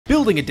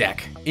Building a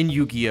deck in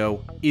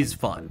Yu-Gi-Oh! Is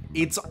fun.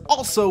 It's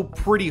also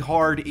pretty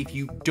hard if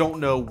you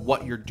don't know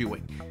what you're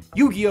doing.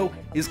 Yu-Gi-Oh!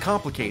 Is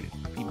complicated.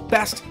 The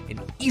best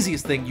and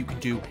easiest thing you can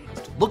do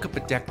is to look up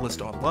a deck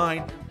list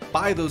online,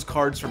 buy those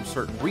cards from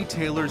certain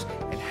retailers,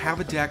 and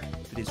have a deck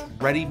that is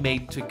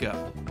ready-made to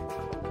go.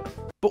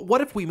 But what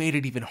if we made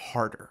it even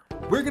harder?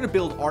 We're going to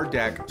build our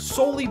deck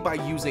solely by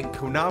using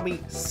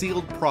Konami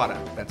sealed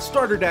product, that's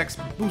starter decks,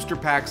 booster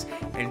packs,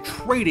 and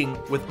trading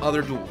with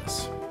other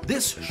duelists.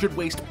 This should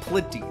waste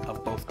plenty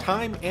of both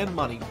time and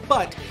money,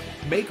 but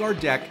make our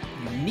deck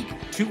unique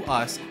to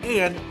us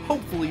and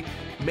hopefully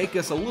make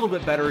us a little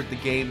bit better at the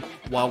game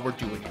while we're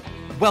doing it.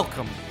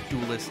 Welcome,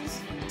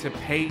 duelists, to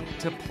Pay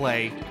to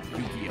Play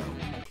Yu-Gi-Oh!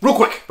 Real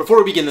quick, before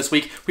we begin this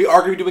week, we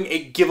are going to be doing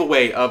a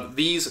giveaway of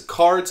these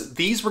cards.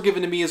 These were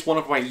given to me as one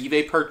of my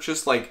eBay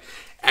purchase,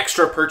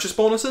 extra purchase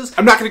bonuses.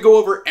 I'm not going to go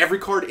over every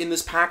card in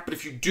this pack, but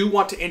if you do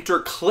want to enter,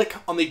 click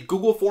on the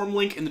Google form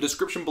link in the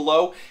description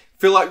below,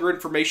 fill out your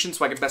information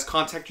so I can best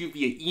contact you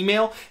via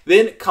email,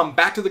 then come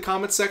back to the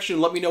comments section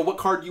and let me know what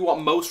card you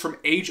want most from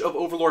Age of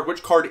Overlord,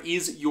 which card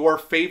is your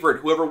favorite.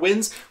 Whoever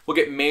wins will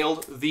get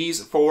mailed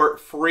these for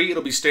free.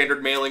 It'll be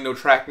standard mailing, no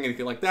tracking,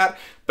 anything like that,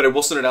 but I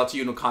will send it out to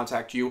you and I'll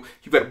contact you.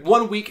 You've got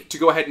 1 week to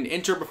go ahead and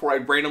enter before I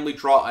randomly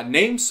draw a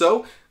name,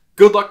 so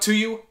good luck to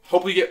you.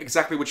 Hopefully you get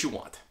exactly what you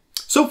want.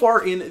 So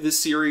far in this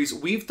series,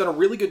 we've done a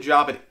really good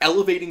job at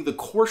elevating the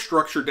core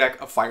structure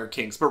deck of Fire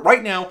Kings, but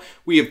right now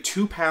we have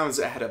 2 paths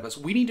ahead of us.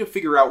 We need to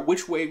figure out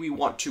which way we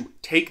want to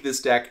take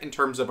this deck in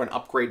terms of an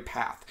upgrade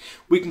path.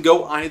 We can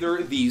go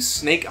either the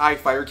Snake Eye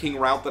Fire King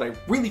route that I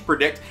really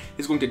predict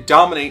is going to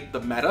dominate the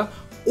meta,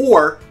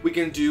 or we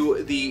can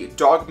do the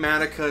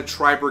Dogmatica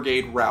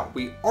Tri-Brigade route.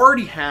 We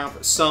already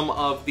have some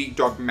of the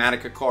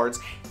Dogmatica cards,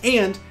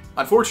 and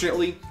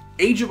unfortunately,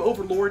 Age of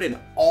Overlord and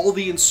all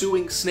the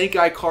ensuing Snake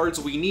Eye cards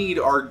we need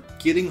are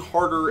getting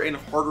harder and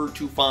harder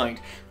to find.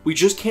 We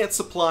just can't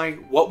supply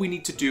what we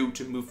need to do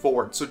to move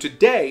forward. So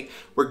today,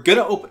 we're going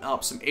to open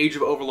up some Age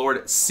of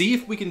Overlord, see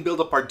if we can build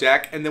up our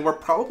deck, and then we're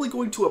probably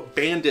going to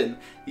abandon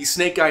the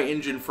Snake Eye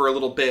engine for a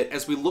little bit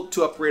as we look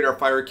to upgrade our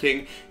Fire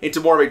King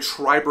into more of a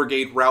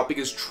Tri-Brigade route,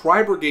 because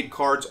Tri-Brigade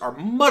cards are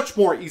much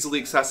more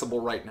easily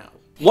accessible right now.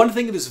 One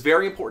thing that is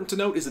very important to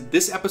note is that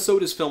this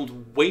episode is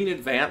filmed way in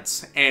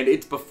advance, and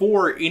it's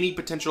before any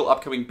potential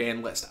upcoming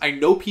ban list. I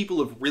know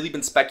people have really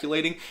been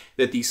speculating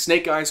that the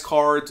Snake Eyes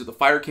cards or the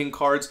Fire King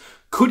cards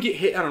could get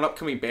hit on an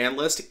upcoming ban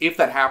list. If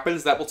that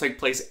happens, that will take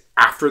place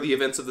after the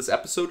events of this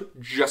episode,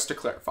 just to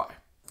clarify.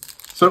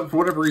 So, for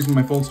whatever reason,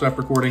 my phone stopped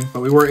recording,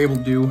 but we were able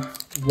to do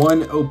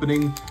one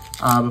opening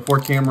before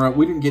camera.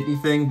 We didn't get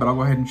anything, but I'll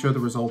go ahead and show the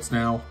results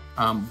now.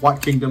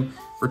 Watt Kingdom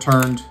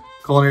returned,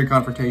 Culinary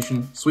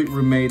Confrontation, Sweet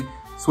Roommate,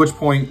 Switch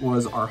Point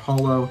was our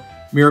Hollow,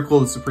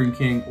 Miracle the Supreme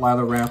King,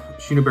 Lila Rep,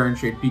 Sheena Baron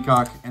Shade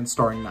Peacock, and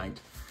Starring Knight.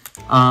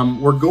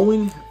 We're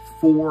going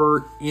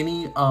for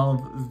any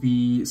of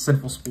the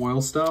Sinful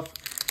Spoil stuff.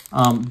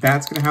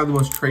 That's going to have the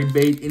most trade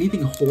bait.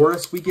 Anything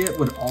Horus we get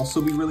would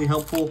also be really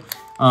helpful.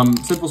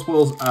 Sinful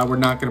Spoils we're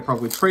not going to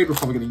probably trade, we're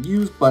probably going to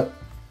use, but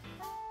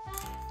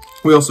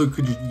we also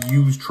could just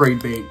use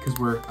trade bait because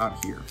we're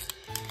out here.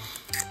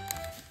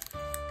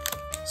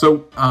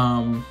 So,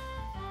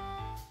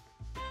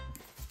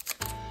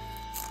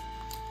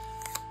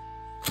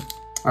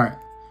 all right.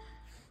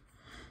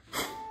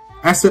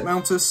 Asset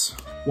Mountus,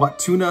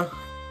 Watuna,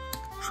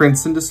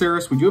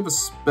 Transcendiceris. We do have a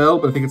spell,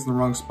 but I think it's in the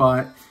wrong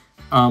spot.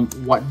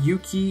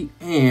 Watyuki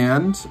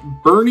and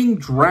Burning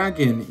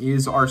Dragon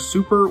is our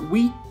super.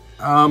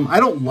 I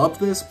don't love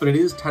this, but it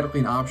is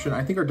technically an option.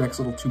 I think our deck's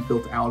a little too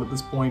built out at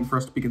this point for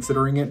us to be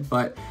considering it,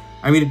 but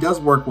I mean, it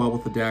does work well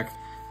with the deck.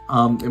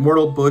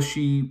 Immortal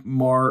Bushi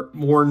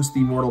mourns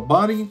the Immortal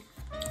Body.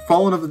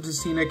 Fallen of the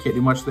Ticina, can't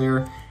do much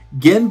there.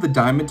 Again, the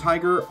Diamond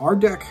Tiger, our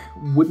deck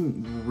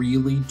wouldn't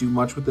really do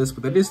much with this,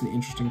 but that is an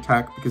interesting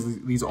tech because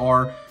these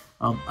are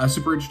a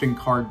super interesting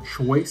card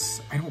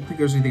choice. I don't think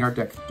there's anything our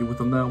deck could do with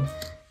them though.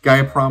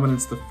 Gaia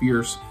Prominence, the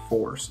Fierce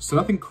Force. So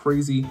nothing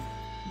crazy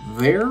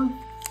there.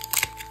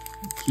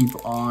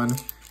 Keep on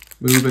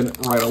moving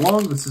right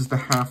along. This is the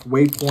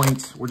halfway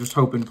point. We're just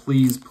hoping,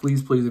 please,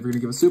 please, please, if you're gonna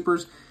give us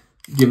supers,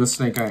 give us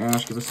Snake Eye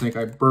Ash, give us Snake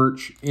Eye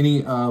Birch,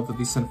 any of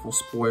the Sinful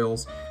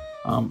Spoils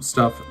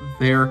stuff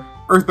there.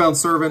 Earthbound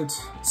Servant,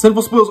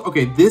 Sinful Spoils.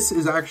 Okay, this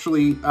is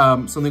actually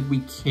something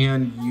we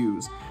can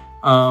use.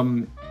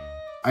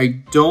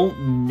 I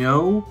don't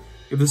know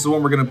if this is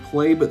one we're going to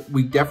play, but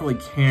we definitely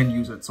can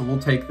use it, so we'll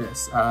take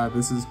this.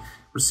 This is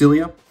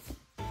Rasilia.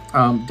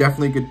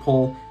 Definitely a good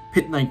pull.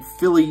 Pit Knight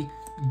Philly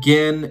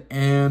again,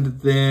 and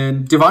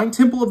then Divine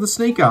Temple of the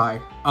Snake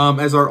Eye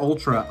as our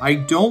Ultra. I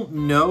don't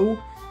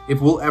know if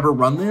we'll ever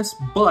run this,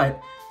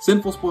 but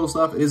Sinful Spoil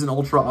stuff is an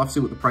Ultra.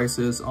 Obviously, what the price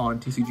is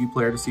on TCG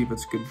Player to see if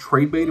it's good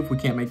trade bait if we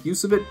can't make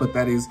use of it, but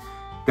that is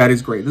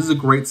great. This is a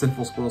great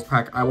Sinful Spoils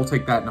pack. I will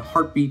take that in a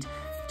heartbeat.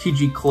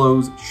 TG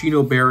Close,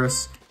 Shino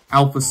Barris,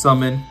 Alpha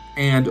Summon,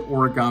 and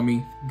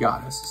Origami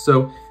Goddess.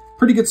 So,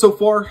 pretty good so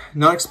far.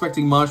 Not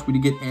expecting much. We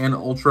did get an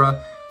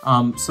Ultra.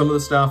 some of the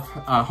stuff.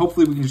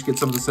 Hopefully we can just get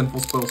some of the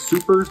Sinful Spoil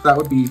Supers. That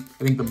would be,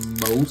 I think,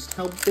 the most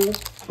helpful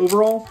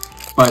overall.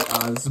 But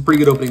this is a pretty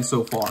good opening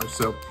so far,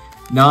 so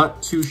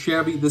not too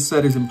shabby. This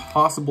set is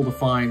impossible to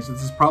find, so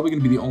this is probably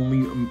going to be the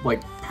only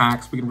like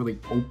packs we can really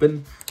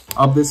open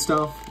of this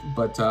stuff,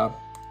 but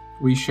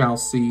we shall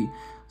see.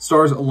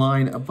 Stars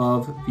align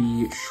above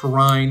the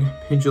Shrine,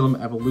 Pendulum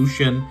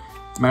Evolution,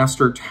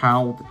 Master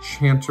Tau, the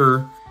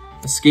Chanter,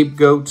 a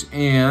Scapegoat,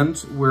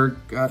 and we're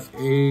got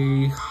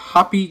a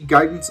Hoppy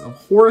Guidance of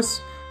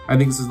Horus. I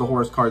think this is the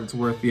Horus card that's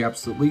worth the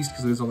absolute least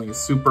because it is only a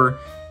super.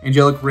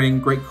 Angelic Ring,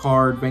 great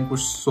card,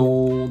 Vanquished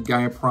Soul,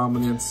 Gaia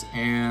Prominence,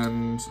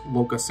 and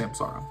Loka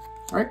Samsara.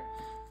 All right,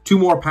 2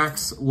 more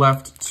packs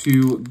left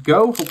to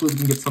go. Hopefully we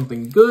can get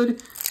something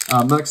good.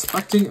 I'm not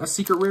expecting a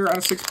secret rare out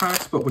of 6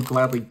 packs, but would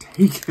gladly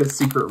take a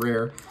secret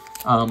rare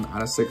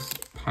out of 6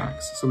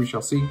 packs. So we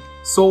shall see.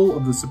 Soul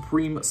of the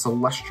Supreme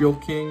Celestial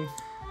King,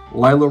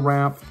 Lila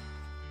Wrap.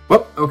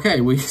 Well,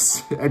 okay, we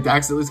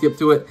accidentally skipped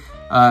to it.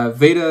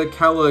 Veda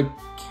Kala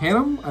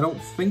Canum. I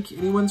don't think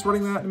anyone's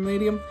running that in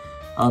Vanadium.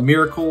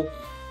 Miracle,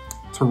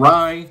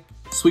 Tarai,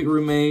 Sweet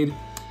Roommate,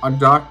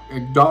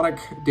 Exotic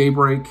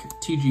Daybreak,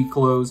 TG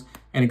Close,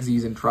 and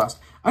Xyz and Trust.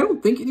 I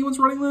don't think anyone's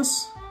running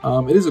this.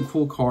 It is a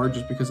cool card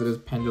just because it is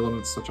Pendulum.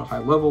 It's such a high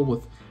level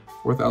with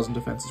 4,000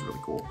 defense is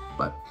really cool.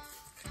 But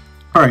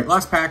all right,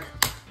 last pack.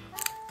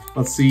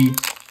 Let's see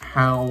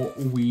how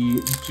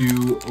we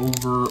do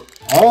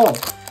overall.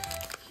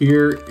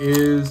 Here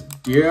is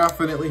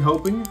definitely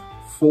hoping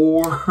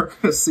for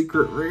a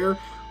secret rare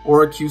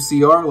or a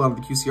QCR. A lot of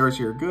the QCRs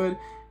here are good.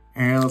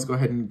 And let's go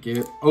ahead and get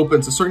it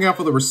open. So starting off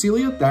with a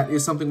Recelia, that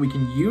is something we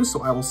can use.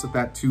 So I will set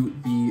that to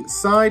the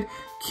side.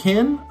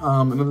 Ken,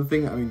 another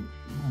thing I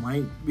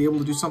might be able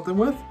to do something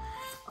with.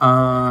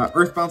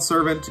 Earthbound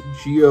Servant,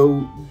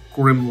 YuGiOh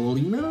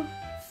Grimlina,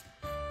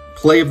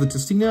 Play of the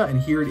Testina,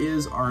 and here it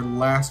is, our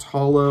last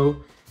holo.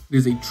 It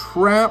is a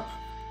trap.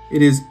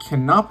 It is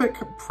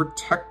Canopic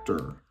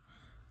Protector.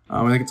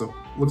 I think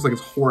looks like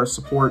it's Horus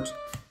support.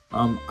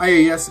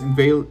 IAS,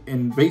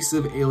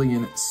 Invasive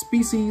Alien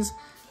Species,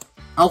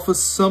 Alpha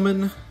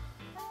Summon,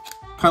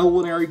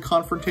 Culinary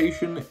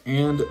Confrontation,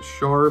 and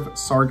Sharv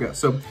Sarga.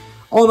 So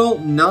all in all,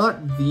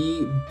 not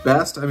the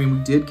best. I mean,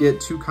 we did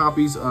get 2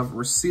 copies of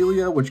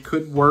Recelia, which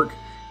could work,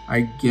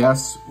 I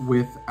guess,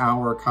 with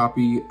our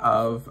copy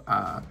of,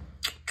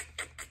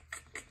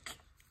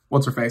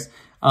 what's-her-face?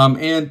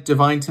 And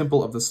Divine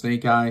Temple of the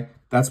Snake Eye.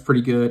 That's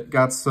pretty good.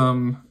 Got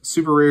some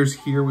super rares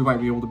here we might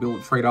be able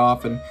to trade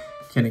off, and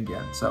Ken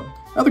again. So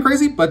nothing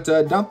crazy, but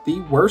not the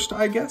worst,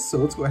 I guess. So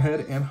let's go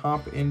ahead and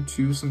hop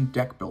into some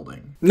deck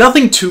building.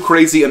 Nothing too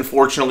crazy,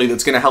 unfortunately,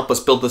 that's going to help us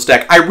build this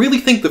deck. I really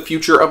think the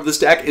future of this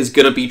deck is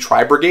going to be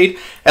Tri-Brigade,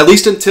 at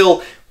least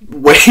until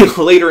way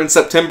later in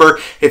September.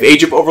 If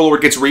Age of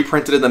Overlord gets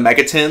reprinted in the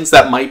Megatins,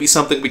 that might be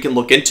something we can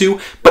look into.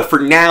 But for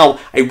now,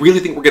 I really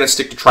think we're going to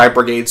stick to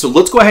Tri-Brigade. So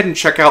let's go ahead and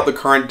check out the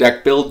current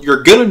deck build.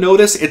 You're going to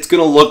notice it's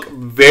going to look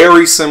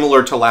very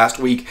similar to last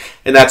week,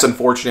 and that's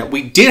unfortunate.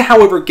 We did,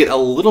 however, get a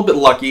little bit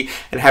lucky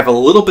and have a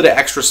little bit of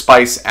extra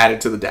spice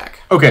added to the deck.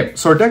 Okay,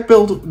 so our deck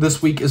build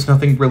this week is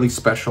nothing really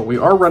special. We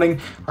are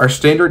running our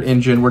standard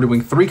engine. We're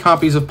doing 3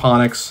 copies of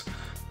Ponix,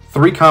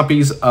 3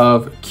 copies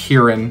of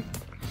Kirin,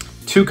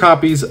 2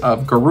 copies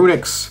of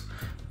Garunix,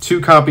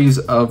 2 copies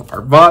of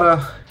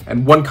Arvada,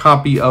 and 1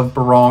 copy of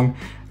Barong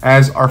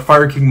as our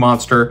Fire King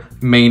monster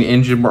main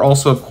engine. We're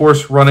also, of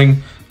course,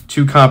 running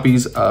 2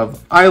 copies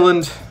of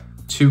Island,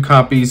 2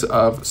 copies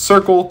of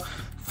Circle,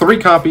 3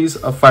 copies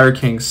of Fire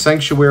King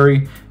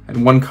Sanctuary,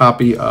 and 1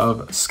 copy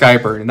of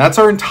Skyburn. And that's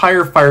our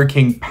entire Fire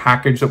King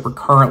package that we're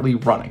currently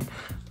running.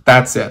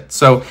 That's it.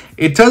 So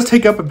it does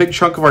take up a big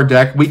chunk of our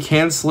deck. We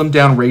can slim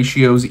down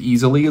ratios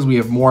easily as we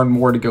have more and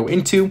more to go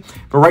into.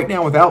 But right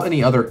now, without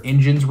any other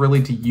engines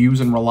really to use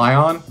and rely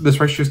on, this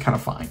ratio is kind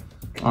of fine,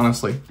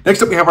 honestly.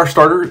 Next up, we have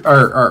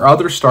our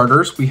other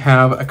starters. We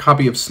have a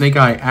copy of Snake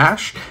Eye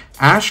Ash.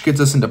 Ash gets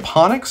us into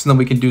Ponix, and then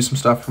we can do some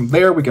stuff from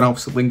there. We can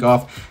obviously link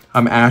off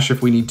Ash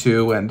if we need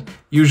to, and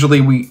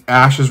usually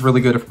Ash is really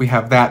good if we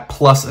have that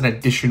plus an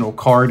additional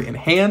card in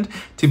hand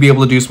to be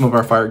able to do some of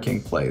our Fire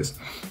King plays.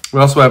 We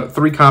also have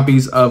 3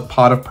 copies of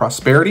Pot of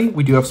Prosperity.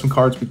 We do have some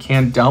cards we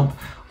can dump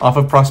off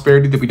of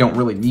Prosperity that we don't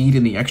really need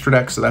in the extra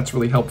deck, so that's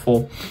really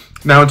helpful.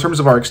 Now, in terms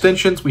of our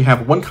extensions, we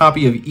have 1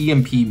 copy of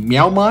EMP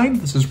Meow Mine.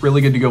 This is really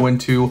good to go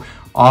into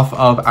off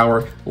of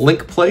our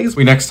Link plays.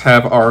 We next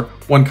have our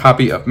 1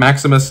 copy of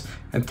Maximus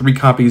and 3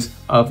 copies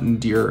of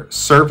Ndir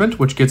Servant,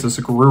 which gets us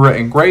a Garura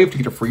Engraved to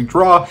get a free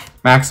draw.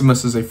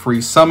 Maximus is a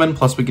free summon,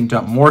 plus we can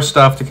dump more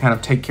stuff to kind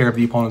of take care of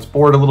the opponent's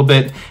board a little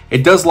bit.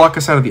 It does lock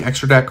us out of the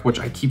extra deck, which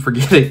I keep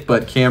forgetting,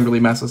 but can really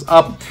mess us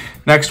up.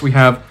 Next, we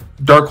have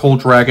Dark Hole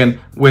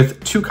Dragon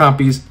with 2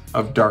 copies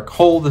of Dark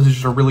Hole. This is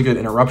just a really good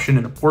interruption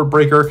and a board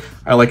breaker.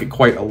 I like it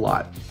quite a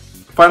lot.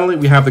 Finally,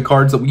 we have the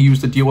cards that we use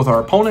to deal with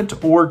our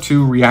opponent or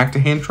to react to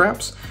hand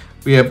traps.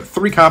 We have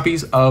 3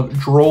 copies of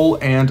Droll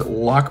and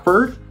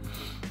Lockbird.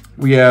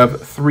 We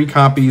have 3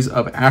 copies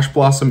of Ash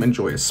Blossom and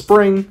Joyous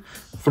Spring,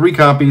 3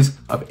 copies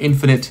of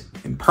Infinite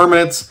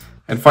Impermanence,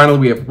 And finally,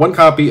 we have 1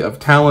 copy of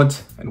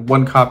Talent and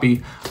 1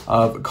 copy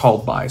of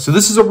Called By. So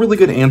this is a really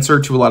good answer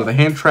to a lot of the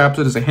hand traps.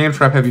 It is a hand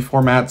trap heavy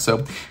format,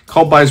 so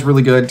Called By is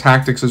really good.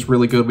 Tactics is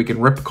really good. We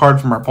can rip a card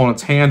from our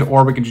opponent's hand,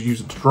 or we can just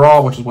use it to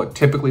draw, which is what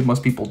typically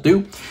most people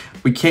do.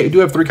 We do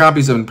have 3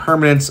 copies of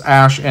Impermanence,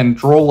 Ash, and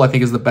Droll, I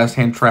think is the best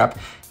hand trap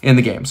in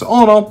the game. So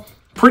all in all,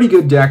 pretty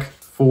good deck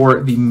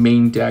for the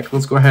main deck.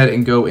 Let's go ahead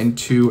and go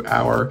into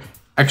our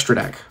extra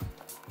deck.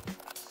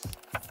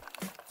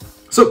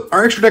 So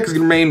our extra deck is going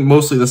to remain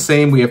mostly the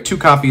same. We have 2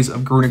 copies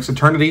of Grunik's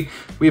Eternity.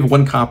 We have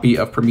 1 copy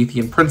of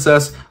Promethean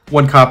Princess,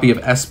 1 copy of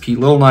SP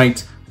Little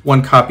Knight,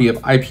 1 copy of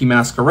IP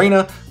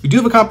Masquerena. We do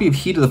have a copy of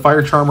Heat of the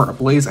Fire Charmer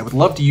Ablaze. I would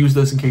love to use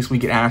this in case we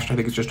get ashed. I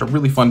think it's just a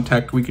really fun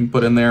tech we can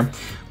put in there.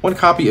 1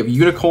 copy of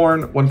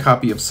Unicorn, 1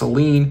 copy of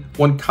Selene,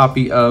 1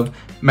 copy of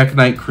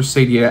Mekhanite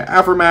Crusadia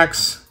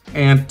Avermax,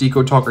 and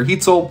Deco Talker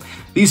Heatsoul.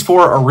 These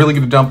 4 are really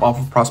going to dump off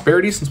of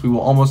Prosperity since we will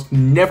almost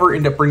never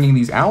end up bringing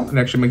these out. It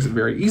actually makes it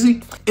very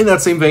easy. In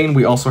that same vein,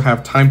 we also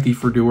have Time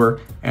Thief Redoer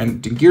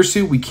and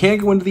Dingirsu. We can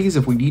go into these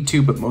if we need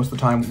to, but most of the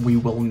time we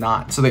will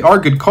not. So they are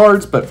good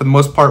cards, but for the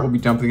most part, we'll be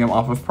dumping them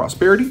off of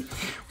Prosperity. We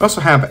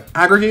also have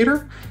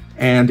Aggregator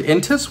and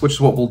Intis, which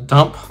is what we'll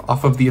dump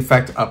off of the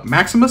effect of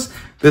Maximus.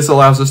 This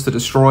allows us to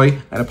destroy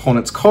an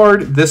opponent's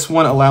card. This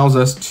one allows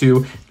us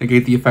to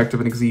negate the effect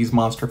of an Xyz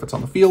monster if it's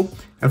on the field.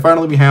 And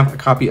finally, we have a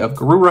copy of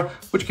Garura,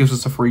 which gives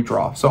us a free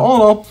draw. So all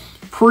in all,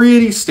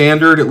 pretty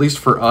standard, at least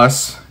for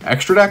us,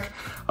 extra deck.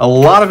 A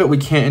lot of it we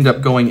can't end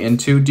up going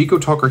into.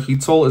 Deco Talker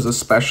Heatsoul is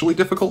especially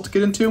difficult to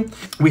get into.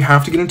 We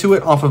have to get into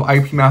it off of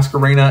IP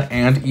Masquerena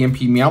and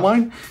EMP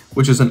Meowmine,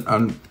 which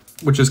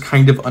is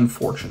kind of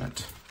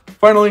unfortunate.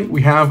 Finally,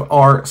 we have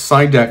our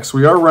side decks.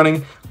 We are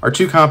running our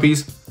 2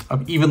 copies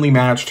of Evenly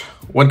Matched,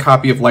 1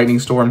 copy of Lightning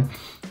Storm,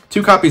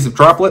 2 copies of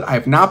Droplet. I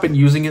have not been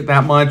using it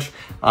that much.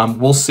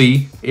 We'll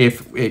see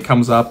if it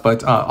comes up,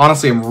 but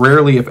honestly, I'm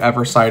rarely, if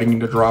ever, siding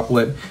into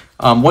Droplet.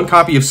 1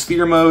 copy of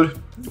Sphere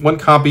Mode, 1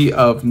 copy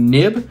of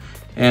Nib,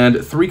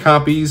 and 3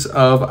 copies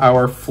of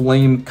our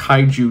Flame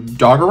Kaiju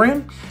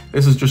Doggeran.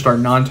 This is just our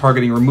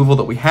non-targeting removal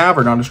that we have,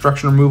 our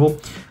non-destruction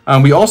removal.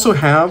 We also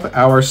have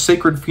our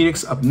Sacred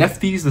Phoenix of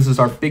Nephthys. This is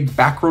our big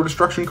back row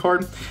destruction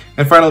card.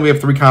 And finally, we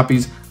have 3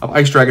 copies of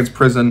Ice Dragon's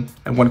Prison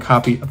and 1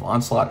 copy of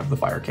Onslaught of the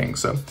Fire King.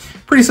 So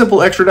pretty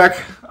simple extra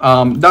deck.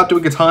 Not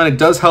doing a ton. It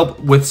does help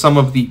with some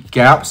of the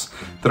gaps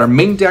that our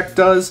main deck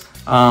does,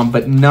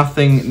 but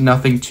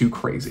nothing too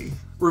crazy.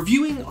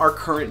 Reviewing our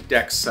current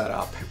deck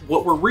setup,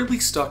 what we're really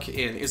stuck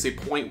in is a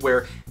point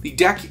where the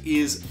deck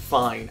is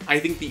fine. I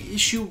think the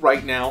issue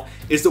right now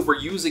is that we're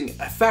using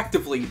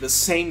effectively the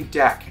same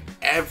deck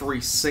every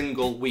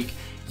single week.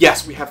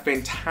 Yes, we have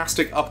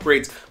fantastic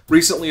upgrades.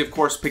 Recently, of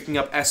course, picking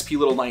up SP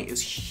Little Knight is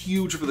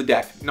huge for the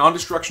deck.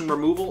 Non-destruction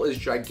removal is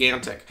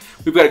gigantic.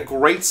 We've got a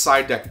great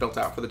side deck built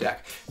out for the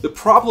deck. The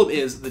problem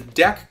is the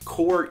deck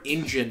core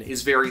engine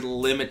is very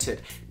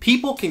limited.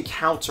 People can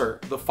counter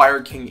the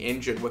Fire King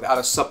engine without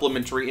a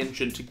supplementary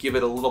engine to give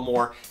it a little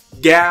more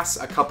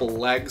gas, a couple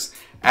legs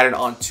added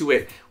onto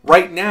it.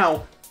 Right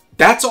now,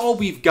 that's all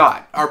we've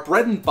got. Our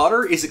bread and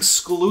butter is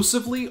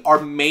exclusively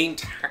our main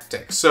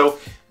tactic. So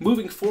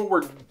moving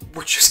forward,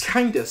 we're just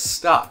kind of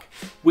stuck.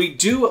 We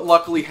do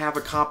luckily have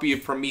a copy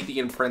of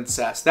Promethean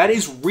Princess. That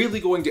is really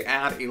going to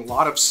add a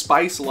lot of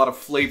spice, a lot of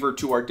flavor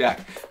to our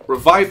deck.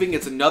 Reviving,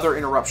 it's another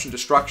interruption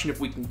destruction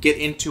if we can get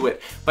into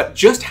it. But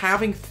just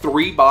having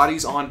 3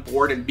 bodies on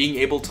board and being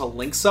able to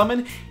link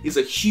summon is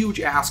a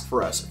huge ask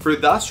for us. For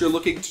thus, you're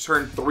looking to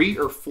turn 3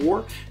 or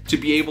 4 to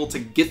be able to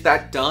get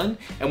that done,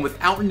 and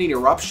without any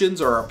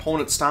interruptions or our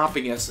opponent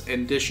stopping us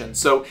in addition.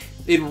 So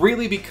it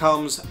really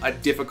becomes a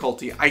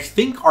difficulty. I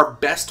think our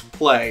best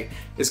play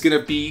is going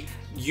to be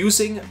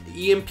using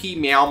EMP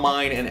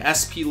Meowmine and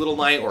SP Little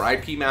Knight or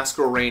IP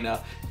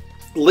Masquerena,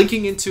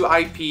 linking into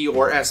IP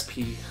or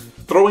SP,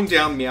 throwing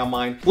down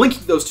Meowmine,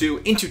 linking those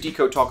 2 into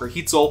Deco Talker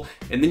Heatsoul,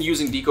 and then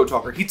using Deco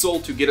Talker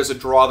Heatsoul to get us a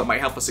draw that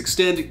might help us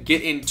extend,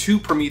 get into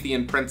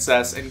Promethean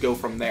Princess, and go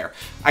from there.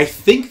 I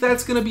think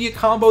that's going to be a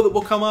combo that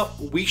will come up.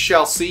 We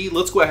shall see.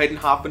 Let's go ahead and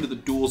hop into the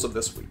duels of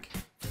this week.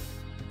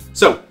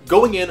 So,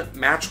 going in,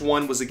 match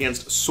 1 was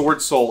against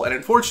Sword Soul, and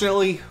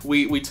unfortunately,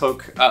 we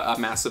took a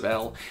massive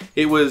L.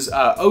 It was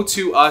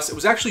 0-2 us. It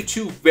was actually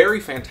 2 very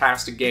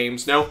fantastic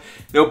games. No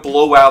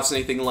blowouts,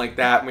 anything like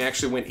that. We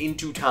actually went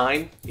into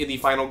time in the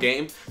final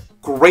game.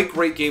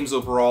 Great games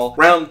overall.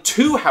 Round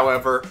 2,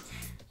 however,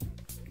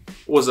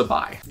 was a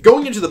bye.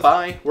 Going into the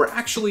bye, we're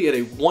actually at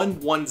a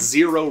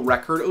 1-1-0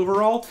 record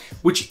overall,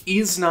 which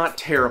is not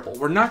terrible.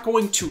 We're not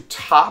going to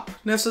top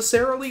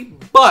necessarily,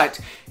 but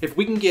if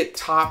we can get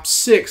top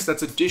 6,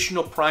 that's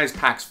additional prize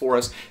packs for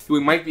us that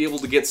we might be able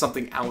to get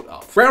something out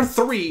of. Round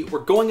 3, we're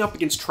going up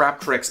against Trap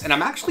Tricks, and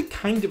I'm actually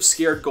kind of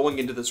scared going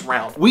into this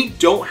round. We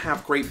don't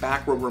have great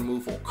back row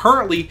removal.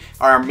 Currently,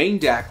 our main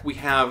deck, we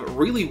have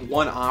really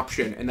one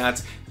option, and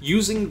that's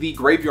using the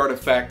graveyard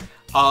effect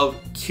of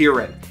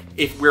Kirin.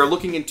 If we're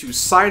looking into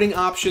siding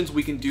options,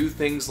 we can do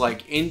things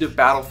like end of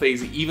battle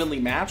phase evenly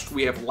matched.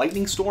 We have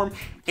Lightning Storm,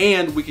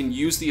 and we can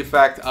use the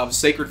effect of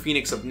Sacred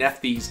Phoenix of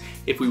Nephthys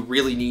if we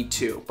really need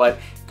to. But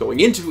going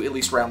into at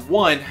least round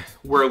 1,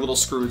 we're a little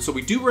screwed. So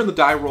we do run the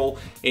die roll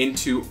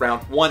into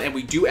round 1, and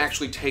we do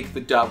actually take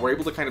the dub. We're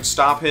able to kind of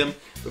stop him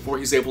before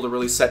he's able to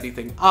really set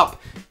anything up,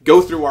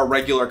 go through our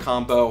regular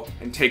combo,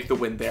 and take the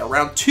win there.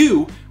 Round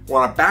 2, we're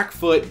on a back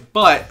foot,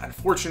 but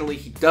unfortunately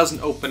he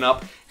doesn't open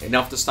up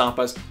enough to stop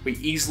us. We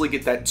easily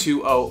get that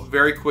 2-0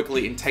 very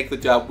quickly and take the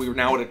dub. We are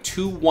now at a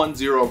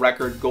 2-1-0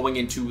 record going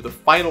into the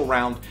final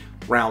round,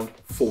 round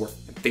 4.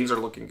 And things are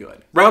looking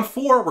good. Round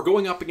 4, we're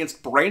going up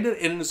against Brandon,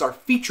 and it is our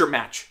feature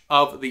match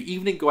of the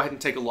evening. Go ahead and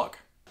take a look.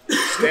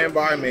 Stand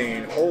by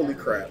main. Holy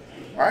crap.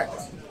 Alright.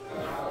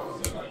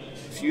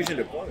 Fusion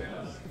deployment.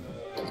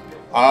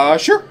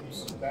 Sure.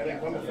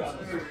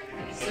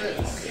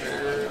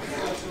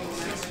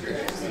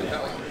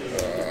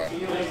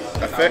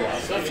 Effect.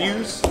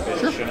 Fuse.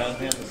 Sure. Sure.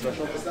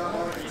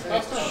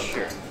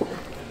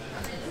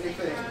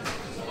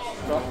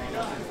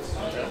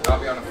 I'll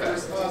be on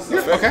effect.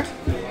 Okay.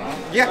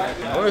 Yeah.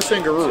 I want to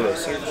send Garura.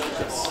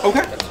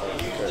 Okay.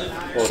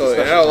 So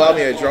that'll allow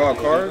me to draw a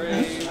card.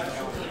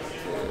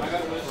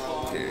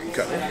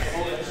 Cut me.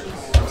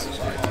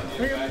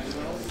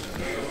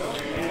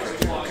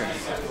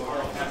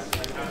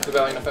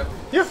 Rebellion effect?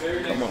 Yeah.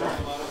 Come on.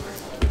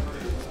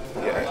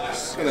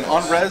 Yes. And then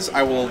on res,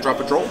 I will drop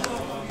a droll.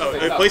 Oh,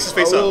 it places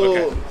face up.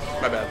 Okay.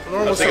 My bad. I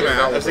was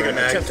thinking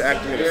mag. Attempt to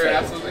activate You're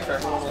effect. absolutely fair.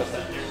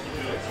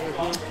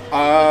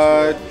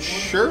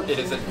 Sure. It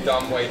is a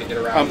dumb way to get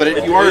around.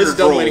 But you are It is a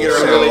dumb way to get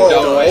around. Really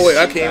dumb way. Oh wait,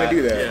 I can't even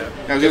do that.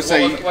 I was gonna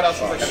say. What else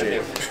was I gonna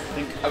do?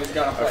 I was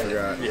gonna play. I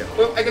forgot. Yeah.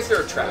 Well, I guess there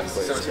are traps,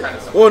 so it's kind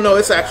of something. Well, no,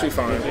 it's actually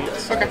fine.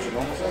 Okay.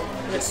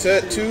 It's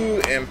set to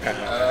impact.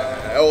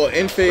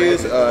 In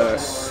phase,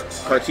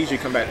 Cartesia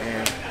come back to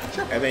hand,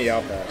 and then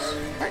y'all pass.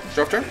 Alright,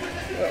 draw turn.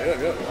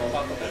 Yep.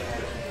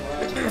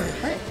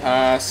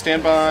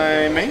 Stand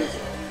by main.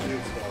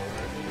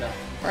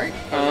 Alright,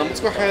 let's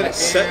go ahead and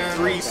Set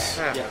 3 pass.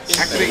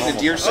 activate the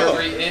Deer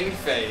Servant. 3 in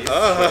phase.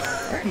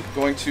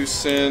 Going to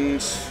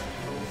send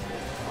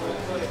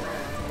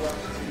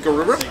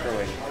Garura.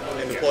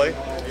 Into play.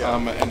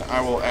 And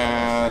I will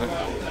add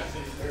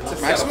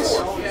Maximus.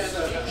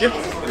 Yep.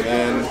 And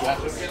then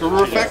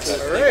Garura effect.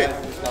 Alright.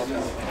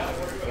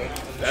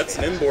 That's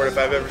an inboard if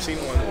I've ever seen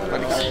one.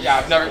 Yeah,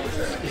 I've never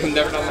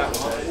done that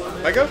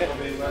before. I go?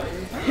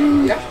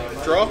 Yeah.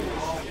 Draw?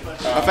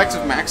 Effect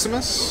of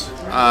Maximus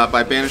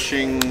by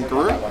banishing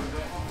Garura.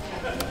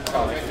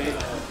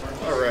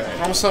 Alright.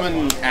 Normal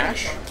summon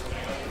Ash.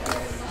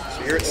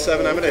 So you're at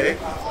 7, I'm at 8.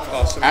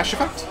 Awesome. Ash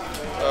effect.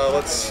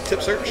 Let's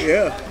tip search.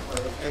 Yeah.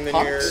 And then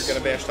Pops. you're going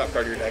to banish top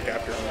card of your deck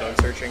after I'm done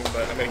searching,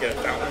 but I'm going to get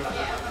a fountain.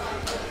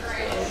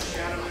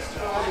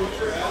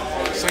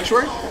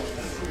 Sanctuary.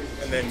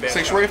 And then banish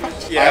Sanctuary fountain.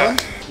 effect. Yeah.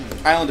 Island.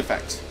 Island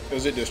effect.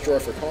 Does it destroy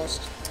for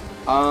cost?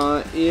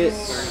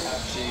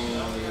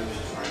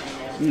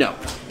 No.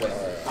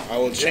 I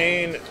will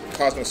chain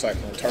Cosmic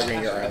Cyclone,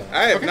 targeting your island.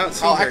 I have not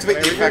seen I'll her. activate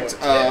Can the I read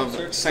effect her? of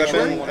I've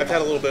Sanctuary.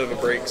 had a little bit of a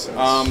break since.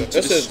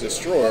 This says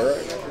destroy,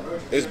 right?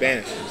 This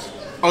banishes.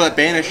 Oh, that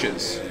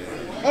banishes.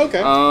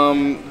 Okay.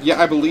 Yeah,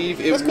 I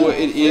believe it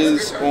it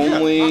is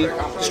only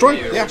destroy.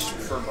 Yeah.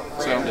 So, all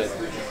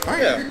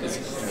right. Yeah. It's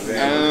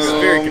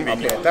very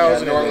convenient.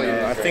 1,000,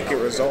 and I think it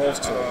resolves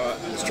to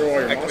destroy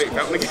your Activate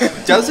monster. fountain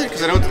again. Does it?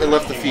 Because I know it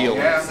left the field.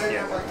 Let's.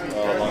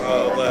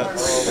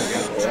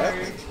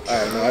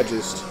 No, I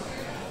just.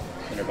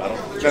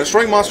 Now,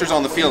 destroying monsters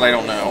on the field, I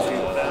don't know.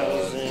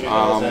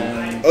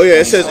 Oh yeah,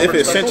 it says if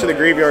it's sent to the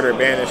graveyard or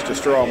banished,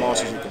 destroy all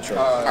monsters you control.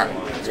 All right,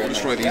 so we'll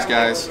destroy these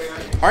guys.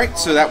 All right,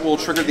 so that will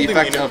trigger the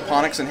effect of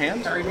Ponix in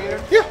hand.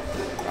 Yeah.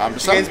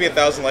 Just Gains me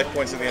 1,000 life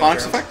points at the end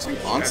Ponix of the effect,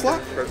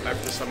 Onslaught.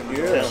 After summon.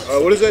 Yeah.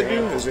 What does that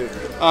do? Is it?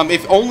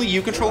 If only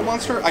you control a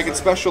monster, I can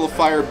special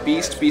fire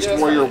Beast, Beast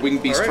Warrior,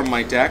 Winged Beast from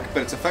my deck,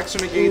 but its effects are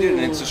negated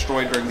and it's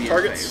destroyed during the end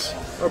Targets.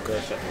 phase.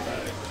 Okay.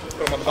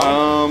 Put them on the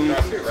bottom.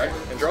 Draw 2, right?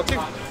 And draw 2.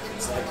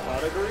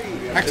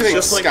 Activate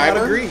Just like not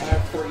Skyber. agree.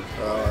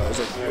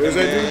 What does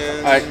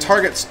that do?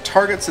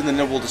 Targets, and then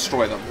it will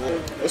destroy them.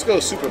 Let's go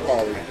Super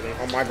Poly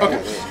on my guy. Okay.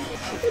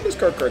 What is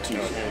card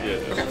Cartesia?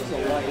 Okay.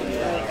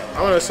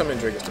 I'm gonna summon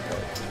Dragus to play.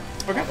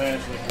 Okay.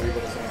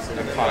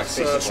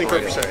 Synchro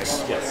for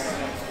 6.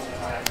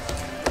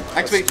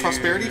 Activate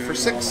Prosperity for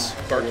 6.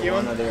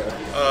 Barkion.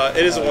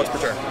 It is a once per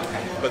turn,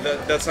 but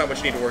that's not what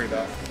you need to worry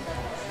about.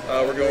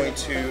 We're going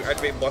to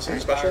activate Blessing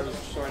Special.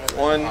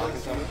 1,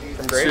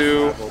 From Grave.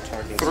 2,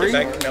 3,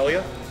 Back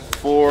Camellia.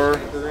 4,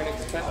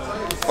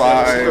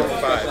 5,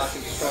 5.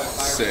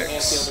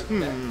 6.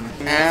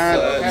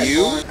 Add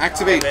you.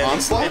 Activate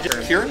Onslaught.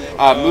 Kieran.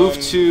 Move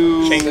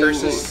to Chain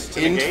Curses to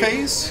end negate.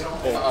 phase.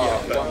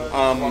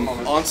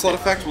 Onslaught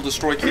effect will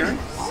destroy Kieran.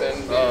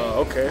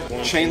 Okay.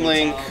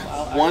 Chainlink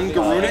 1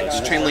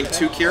 Garunix. Chainlink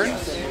 2 Kieran.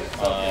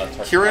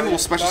 Kieran will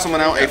special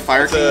summon out a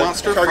Fire King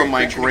monster target from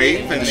my creature grave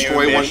negate, and and then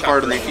destroy you one banish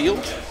card in the that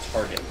field.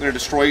 target. I'm going to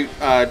destroy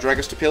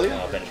Dragostopilia.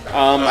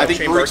 I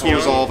think Brunix will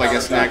resolve, I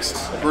guess, next.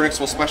 Brunix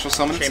will special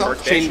summon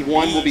itself. Chain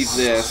 1 will be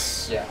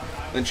this. Yeah.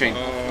 Then chain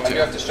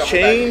 2.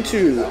 Chain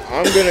 2.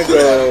 I'm gonna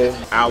go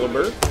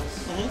Aliber,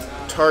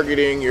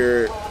 targeting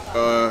your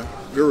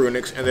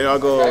Garunix, and then I'll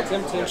go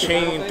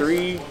chain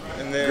 3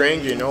 and then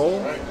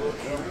GuiGiOh.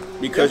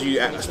 Because you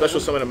special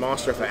summon a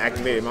monster, if I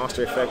activate a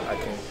monster effect, I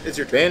can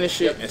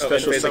banish it and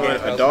special summon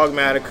a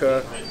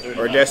Dogmatica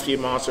or a Destiny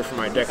monster from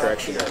my deck or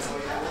extra deck.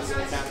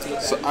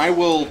 So I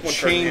will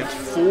chain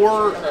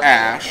 4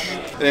 Ash,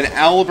 and then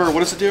Aliber,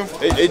 what does it do?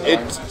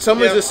 It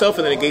summons itself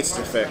and then negates its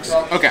effects.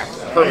 Okay.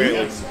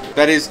 Permanently.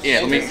 That is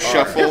it. Let me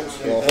shuffle.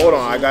 Well, hold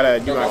on. I gotta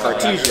do my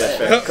Cartesia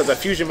effect. Because a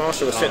fusion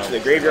monster was sent to the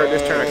graveyard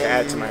this turn, I can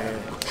add it to my hand.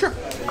 Sure.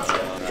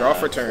 Draw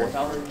for turn.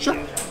 Sure.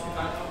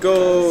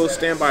 Go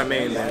standby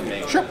main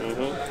then. Sure.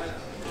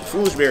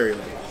 Fool's Burial.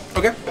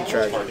 Okay.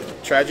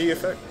 Tragedy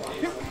effect.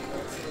 Yeah.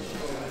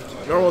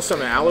 Normal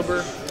summon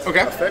Aliber.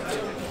 Okay. Effect.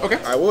 Okay.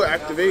 I will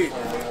activate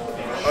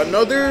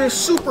another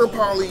Super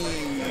Poly.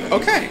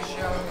 Okay.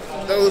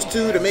 Those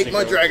two to make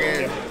my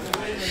dragon.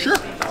 Sure.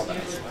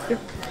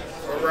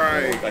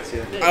 Alright.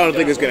 I don't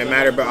think it's gonna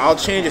matter, but I'll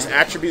change its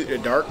attribute to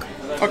dark.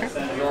 Okay.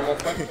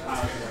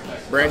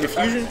 Brand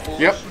Diffusion.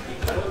 Yep.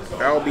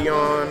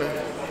 Albion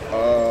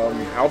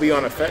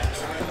effect.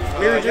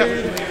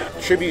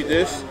 Tribute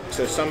this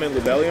to summon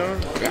Libellion.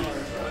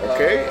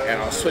 Okay,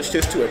 and I'll switch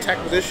this to attack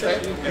position,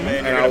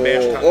 and I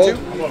will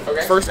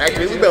first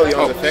activate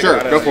Libellion's effect. Sure,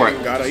 go for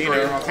it. Gotta, you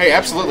know. Hey,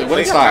 absolutely.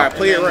 What style?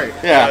 Play it right.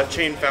 Yeah.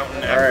 Chain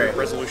Fountain after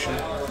Resolution.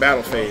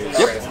 Battle phase.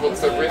 Yep.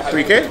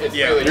 3K?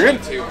 Yeah, you're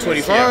good.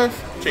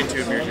 25. Chain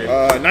 2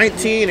 Mirror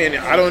 19, and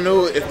I don't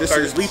know if this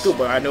is lethal,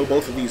 but I know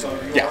both of these are.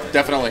 Yeah,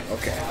 definitely.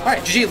 Okay. All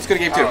right, GG, let's go to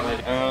game 2.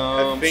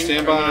 I think Stand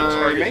I'm by gonna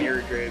target main.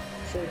 your grade.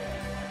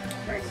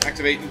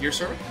 Activate Gear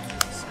Server.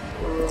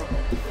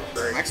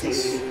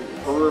 Maximus.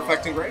 Horror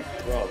Affecting Grave.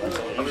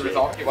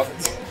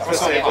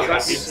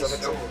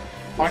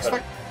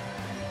 Expect.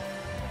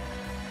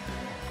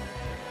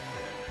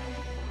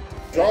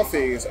 Draw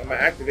phase, I'm gonna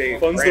activate.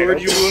 Fun's the word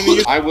you want to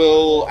use. I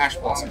will Ash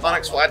Blossom.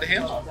 Onyx will add to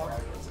hand.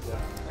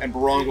 And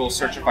Barong will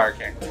search a Fire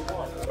King.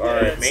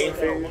 Alright, main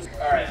phase.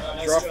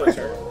 Draw for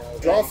turn.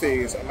 Draw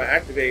phase, I'm gonna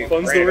activate.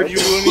 Fun's the word you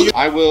want to use.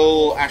 I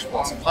will Ash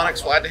Blossom.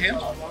 Onyx will add to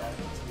hand.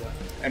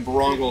 And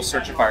Barong will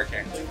search a Fire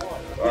King.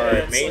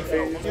 Alright, main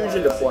phase.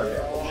 Fusion deployment.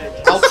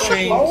 Health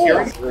Chain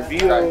Kieran.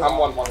 Reveal. I'm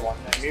 1/1/1.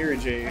 Mirror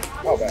Jade.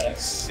 Oh, bad.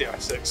 Yeah,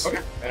 6. Okay.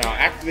 And I'll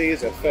activate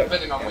his effect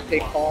and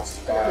take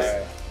cost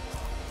by.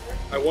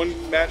 I won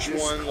match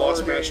 1,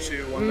 lost match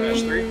 2, won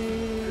match 3.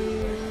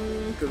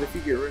 Because if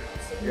you get rid of it.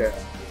 Yeah.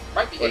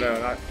 Might be Well, 8. no,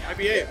 not. Might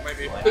be 8, might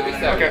be. Could be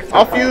 7. Okay.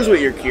 I'll fuse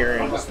with your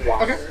Kieran.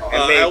 Okay.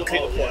 And make I'll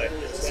call play.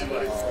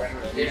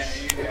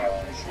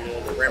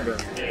 Rambo.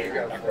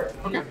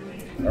 Okay.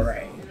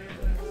 Alright.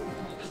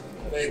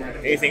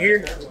 Anything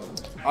here?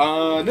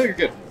 No, you're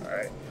good.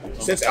 Alright.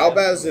 Since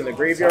Albaz is in the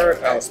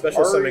graveyard, I'll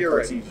special summon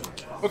Cartesia.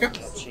 Okay.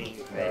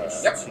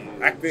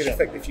 Activate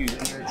effect diffusion.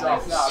 Draw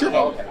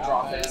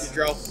phase.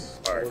 Draw.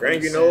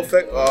 Alright, GuiGiOh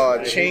effect.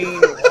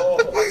 Chain.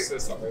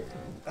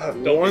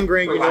 One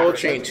GuiGiOh,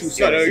 chain 2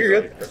 No,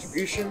 you're good.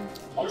 Retribution.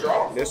 I'll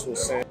draw. This will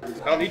send. I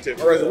don't need to.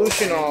 A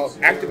resolution, I'll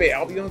activate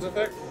Albion's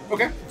effect.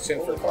 Okay.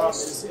 Send for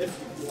cost.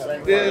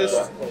 This.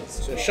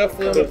 So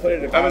shuffle him and put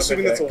it in. I'm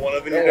assuming that's a 1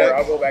 of in your Don't worry, deck.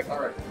 I'll go back.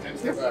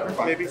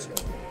 Maybe.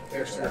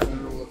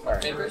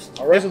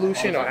 A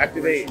resolution, I'll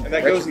activate. And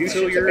that goes Retribution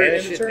until to you're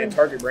banish in it turn? and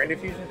target Brand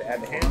Diffusion to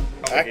add the hand.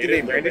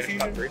 Activate Brand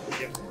Diffusion. Yeah.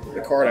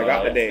 The card I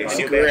got today.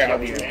 Secret Rare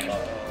Albion.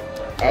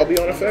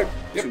 Albion effect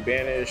to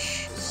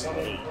banish.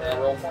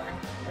 Roll for me.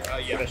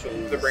 Yeah.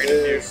 The brain of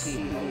This.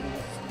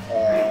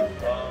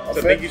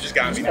 The thing you just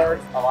got me now.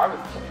 Oh, I was.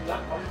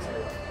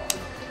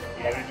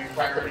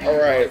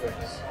 Alright.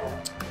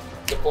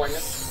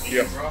 Deployment.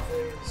 Yeah.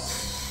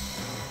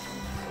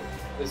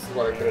 This is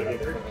what I could have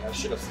done. I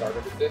should have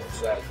started with this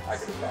so that I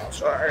could have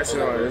dodged. Alright, so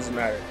no, it doesn't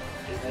matter.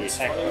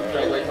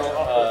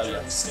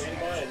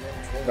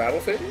 Battle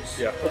phase?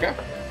 Yeah. Okay.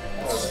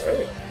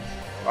 Okay.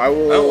 I I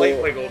don't will like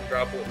play gold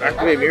drop.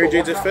 activate Mirror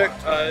Jade's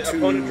effect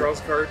Opponent draws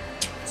a card.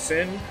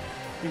 send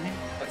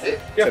That's it.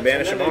 Yeah. to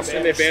banish a monster.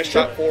 And they banish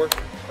top 4.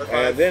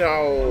 And then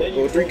I'll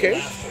go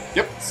 3K.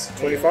 Yep.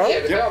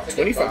 25? Yep.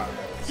 25.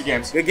 Good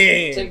games. Good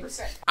game.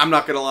 10%. I'm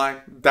not gonna lie,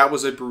 that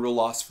was a brutal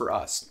loss for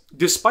us.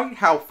 Despite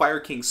how Fire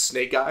King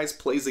Snake Eyes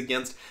plays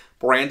against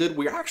Branded,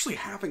 we're actually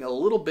having a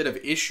little bit of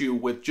issue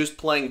with just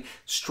playing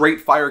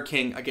straight Fire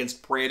King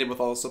against Branded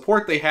with all the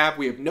support they have.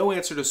 We have no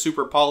answer to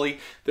Super Poly.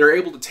 They're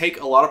able to take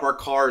a lot of our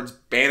cards,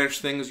 banish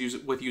things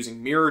with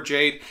using Mirror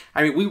Jade.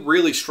 I mean, we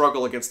really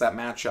struggle against that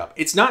matchup.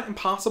 It's not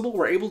impossible.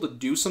 We're able to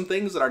do some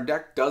things, and our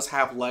deck does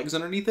have legs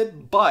underneath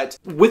it, but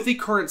with the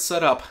current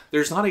setup,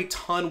 there's not a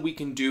ton we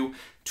can do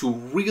to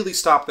really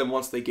stop them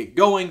once they get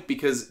going,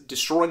 because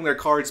destroying their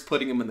cards,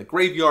 putting them in the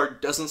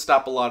graveyard, doesn't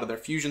stop a lot of their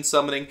fusion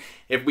summoning.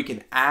 If we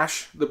can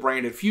Ash the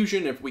Branded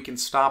Fusion, if we can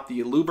stop the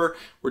Eluber,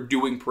 we're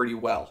doing pretty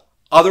well.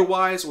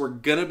 Otherwise, we're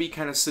going to be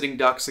kind of sitting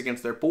ducks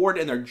against their board,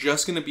 and they're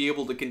just going to be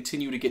able to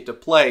continue to get to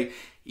play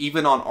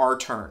even on our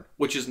turn,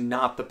 which is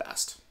not the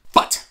best.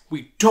 But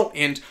we don't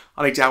end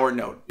on a dour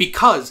note,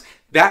 because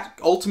that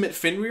ultimate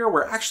Fenrir,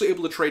 we're actually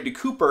able to trade to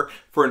Cooper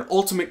for an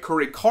ultimate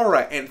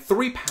Kurikara and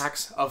 3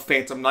 packs of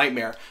Phantom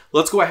Nightmare.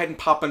 Let's go ahead and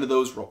pop into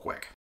those real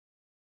quick.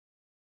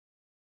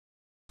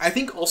 I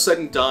think all said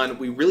and done,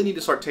 we really need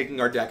to start taking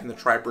our deck in the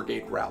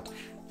Tri-Brigade route.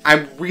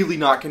 I'm really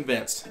not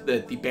convinced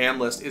that the ban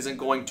list isn't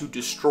going to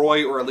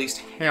destroy or at least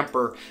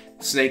hamper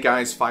Snake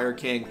Eyes Fire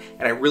King,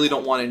 and I really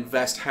don't want to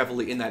invest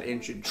heavily in that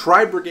engine.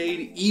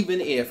 Tri-Brigade, even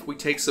if we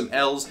take some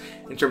L's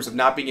in terms of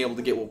not being able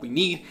to get what we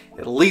need,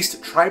 at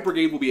least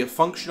Tri-Brigade will be a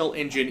functional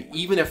engine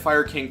even if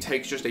Fire King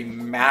takes just a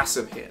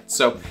massive hit.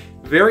 So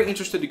very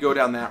interested to go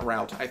down that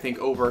route, I think,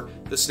 over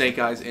the Snake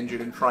Eyes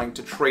engine and trying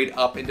to trade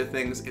up into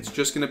things. It's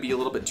just going to be a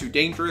little bit too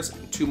dangerous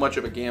and too much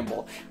of a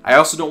gamble. I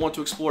also don't want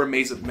to explore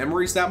Maze of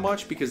Memories that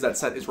much because that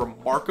set is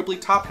remarkably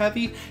top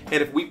heavy,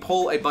 and if we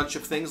pull a bunch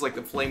of things like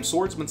the Flame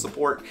Swordsman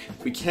support,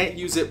 we can't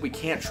use it, we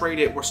can't trade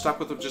it, we're stuck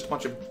with just a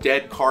bunch of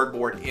dead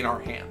cardboard in our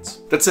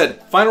hands. That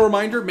said, final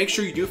reminder, make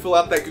sure you do fill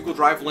out that Google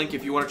Drive link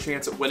if you want a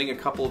chance at winning a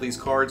couple of these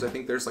cards. I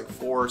think there's like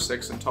 4 or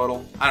 6 in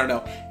total. I don't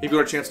know. If you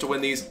want a chance to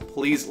win these,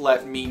 please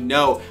let me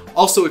know.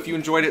 Also, if you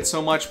enjoyed it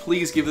so much,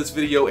 please give this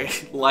video a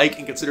like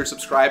and consider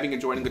subscribing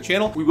and joining the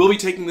channel. We will be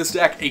taking this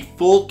deck a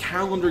full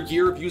calendar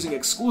year of using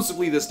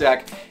exclusively this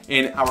deck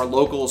in our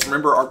locals.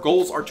 Remember, our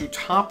goals are to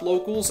top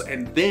locals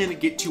and then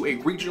get to a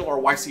regional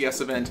or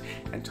YCS event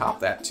and top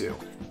that too.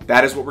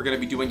 That is what we're going to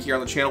be doing here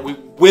on the channel. We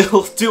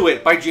will do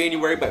it by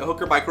January, by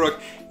hook or by crook,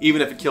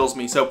 even if it kills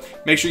me. So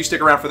make sure you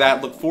stick around for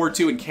that. Look forward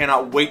to and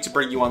cannot wait to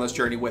bring you on this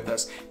journey with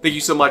us. Thank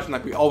you so much, and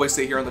like we always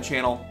say here on the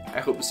channel, I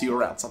hope to see you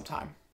around sometime.